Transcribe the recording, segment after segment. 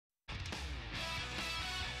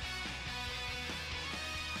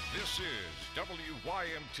This is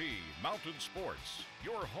WYMT Mountain Sports,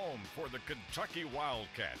 your home for the Kentucky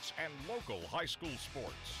Wildcats and local high school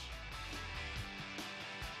sports.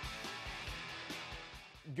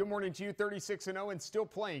 Good morning to you. 36-0 and still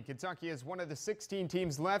playing. Kentucky is one of the 16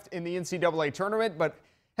 teams left in the NCAA tournament, but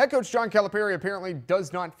head coach John Calipari apparently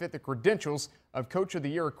does not fit the credentials of Coach of the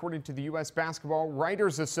Year, according to the U.S. Basketball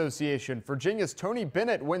Writers Association. Virginia's Tony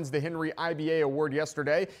Bennett wins the Henry IBA Award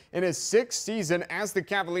yesterday. In his sixth season as the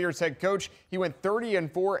Cavaliers head coach, he went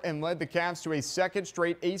 30-4 and led the Cavs to a second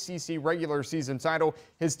straight ACC regular season title.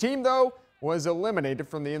 His team, though, was eliminated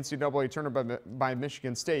from the NCAA tournament by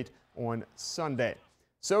Michigan State on Sunday.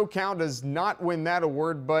 So Cal does not win that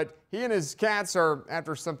award, but he and his Cats are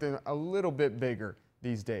after something a little bit bigger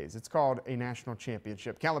these days. It's called a national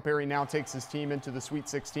championship. Calipari now takes his team into the Sweet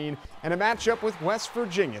 16 and a matchup with West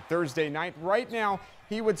Virginia Thursday night. Right now,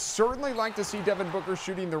 he would certainly like to see Devin Booker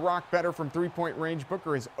shooting the rock better from three-point range.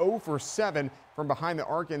 Booker is 0 for 7 from behind the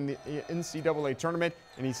arc in the NCAA tournament,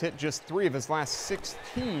 and he's hit just 3 of his last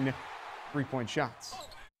 16 three-point shots.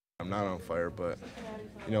 I'm not on fire, but,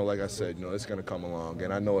 like I said, it's going to come along,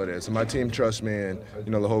 and I know it is. And my team trusts me, and,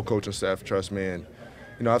 the whole coaching staff trusts me, and,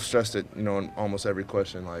 I've stressed it, in almost every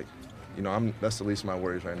question. Like, that's the least of my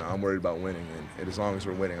worries right now. I'm worried about winning, and as long as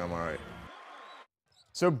we're winning, I'm all right.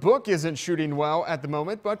 So Book isn't shooting well at the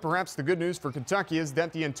moment, but perhaps the good news for Kentucky is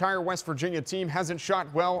that the entire West Virginia team hasn't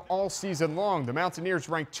shot well all season long. The Mountaineers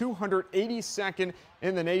ranked 282nd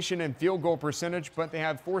in the nation in field goal percentage, but they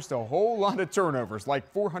have forced a whole lot of turnovers, like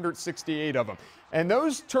 468 of them. And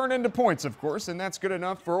those turn into points, of course, and that's good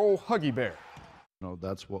enough for old Huggy Bear.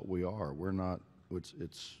 That's what we are. We're not, it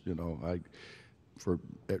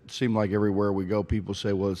seemed like everywhere we go, people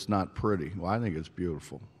say, well, it's not pretty. Well, I think it's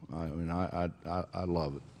beautiful. I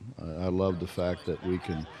love it. I love the fact that we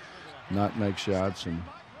can not make shots and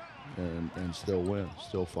still win,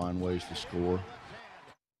 still find ways to score.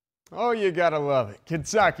 Oh, you gotta love it.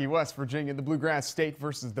 Kentucky, West Virginia, the Bluegrass State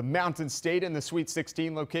versus the Mountain State in the Sweet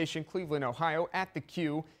 16 location, Cleveland, Ohio, at the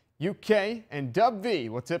Q. UK and Dub V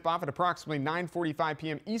will tip off at approximately 9:45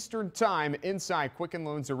 p.m. Eastern Time inside Quicken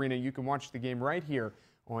Loans Arena. You can watch the game right here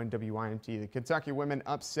on WYMT. The Kentucky women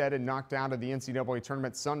upset and knocked out of the NCAA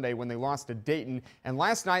tournament Sunday when they lost to Dayton. And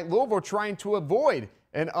last night, Louisville trying to avoid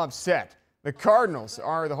an upset. The Cardinals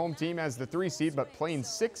are the home team as the 3 seed, but playing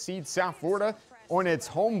 6 seed South Florida on its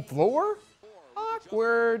home floor?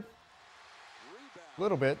 Awkward. A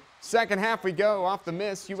little bit. Second half we go off the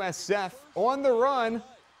miss. USF on the run.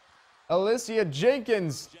 Alicia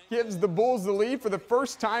Jenkins gives the Bulls the lead for the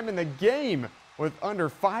first time in the game. With under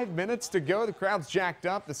 5 minutes to go, the crowd's jacked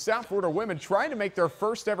up. The South Florida women trying to make their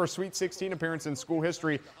first ever Sweet 16 appearance in school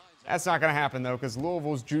history. That's not going to happen, though, because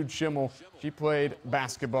Louisville's Jude Schimmel, she played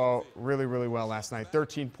basketball really, really well last night.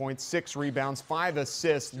 13 points, 6 rebounds, 5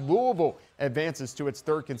 assists. Louisville advances to its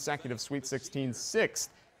 3rd consecutive Sweet 16, 6th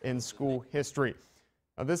in school history.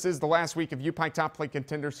 Now, this is the last week of UPike Top Play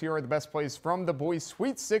contenders. Here are the best plays from the boys'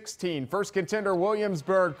 Sweet 16. First contender,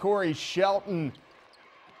 Williamsburg, Corey Shelton.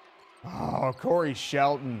 Oh, Corey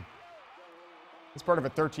Shelton. It's part of a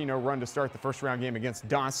 13-0 run to start the first round game against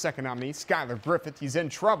Doss. Second nominee, Skylar Griffith. He's in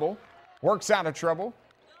trouble, works out of trouble.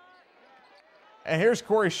 And here's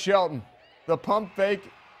Corey Shelton, the pump fake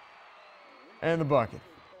and the bucket.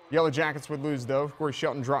 Yellow Jackets would lose, though. Corey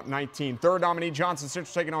Shelton dropped 19. Third nominee, Johnson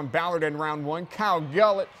Central taking on Ballard in round 1. Kyle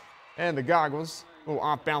Gullett and the goggles. A little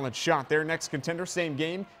off-balance shot there. Next contender, same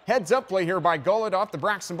game. Heads-up play here by Gullett off the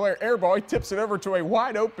Braxton Blair air ball. He tips it over to a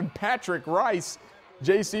wide-open Patrick Rice.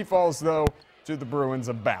 JC falls, though, to the Bruins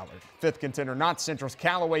of Ballard. Fifth contender, not Central's,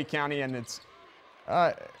 Callaway County, and it's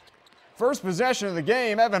first possession of the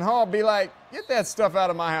game. Evan Hall be like, get that stuff out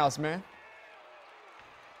of my house, man.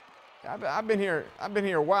 I've been here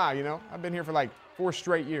a while, I've been here for like 4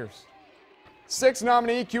 straight years. Sixth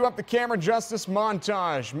nominee, cue up the camera, Justice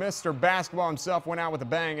Montage. Mr. Basketball himself went out with a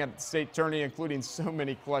bang at the state tourney, including so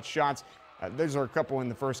many clutch shots. Those are a couple in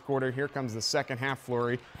the first quarter. Here comes the second half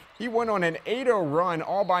flurry. He went on an 8-0 run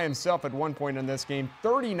all by himself at one point in this game.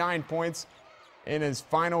 39 points in his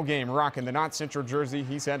final game, rocking the Not Central jersey.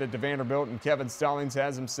 He's headed to Vanderbilt, and Kevin Stallings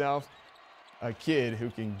has himself a kid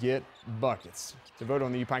who can get buckets. To vote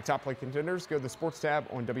on the UPike Top Play contenders, go to the Sports tab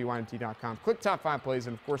on WYMT.com. Click Top 5 Plays,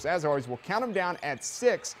 and of course, as always, we'll count them down at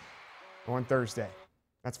 6 on Thursday.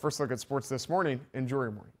 That's First Look at Sports this morning. Enjoy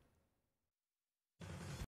your morning.